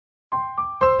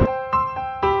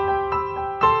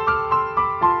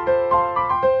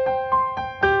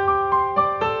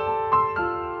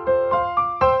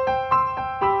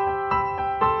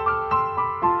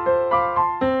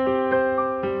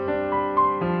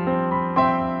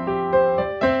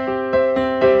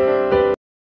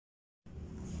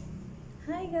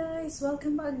guys!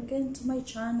 Welcome back again to my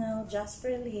channel,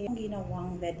 Jasphrel here. Ang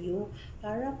ginawang video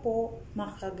para po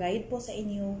makaguide po sa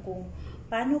inyo kung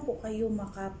paano po kayo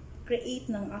maka-create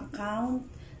ng account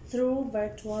through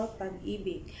virtual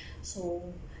Pag-Ibig. So,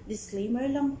 disclaimer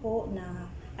lang po na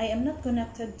I am not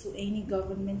connected to any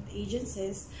government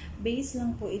agencies. Based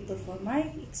lang po ito for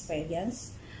my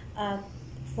experience at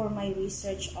for my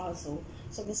research also.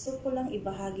 So, gusto ko lang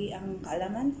ibahagi ang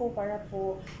kaalaman ko para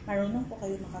po marunong po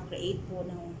kayo makakreate po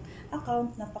ng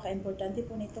account. Napaka-importante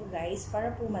po nito guys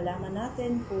para po malaman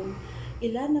natin kung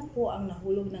ilan na po ang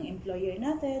nahulog ng employer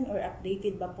natin or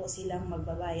updated ba po silang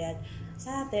magbabayad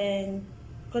sa ating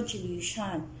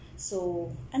contribution.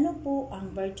 So, ano po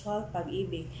ang virtual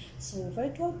Pag-Ibig? So,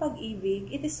 virtual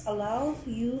Pag-Ibig, it is allowed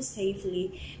you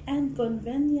safely and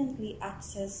conveniently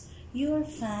access your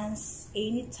funds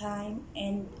anytime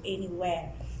and anywhere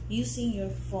using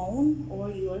your phone or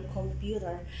your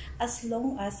computer as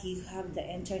long as you have the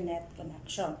internet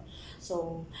connection.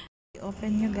 So,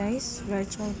 open nyo guys,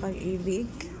 virtual Pag-Ibig,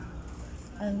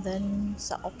 and then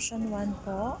sa option 1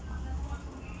 po,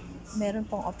 meron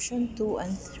pong option 2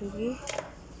 and 3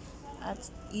 at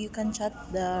you can chat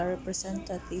the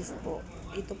representative po.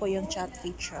 Ito po yung chat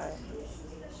feature.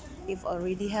 If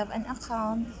already have an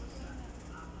account,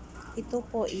 ito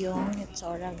po yung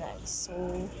itsura guys. So,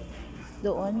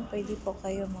 doon pwede po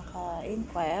kayo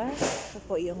maka-inquire. Ito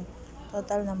po yung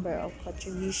total number of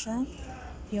contribution,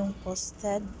 yung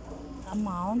posted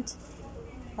amount,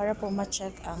 para po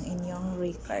ma-check ang inyong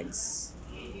records.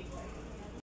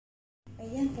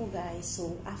 Ayan po guys.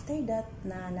 So, after that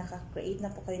na naka-create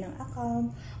na po kayo ng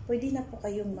account, pwede na po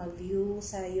kayong mag-view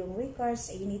sa yung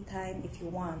records anytime if you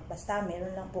want. Basta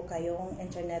meron lang po kayong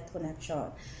internet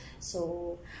connection.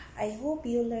 So, I hope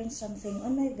you learned something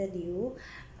on my video.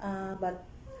 But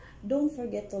don't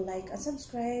forget to like and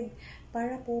subscribe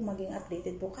para po maging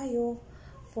updated po kayo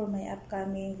for my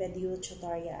upcoming video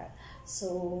tutorial.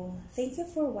 So, thank you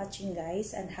for watching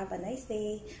guys and have a nice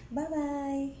day.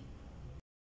 Bye-bye!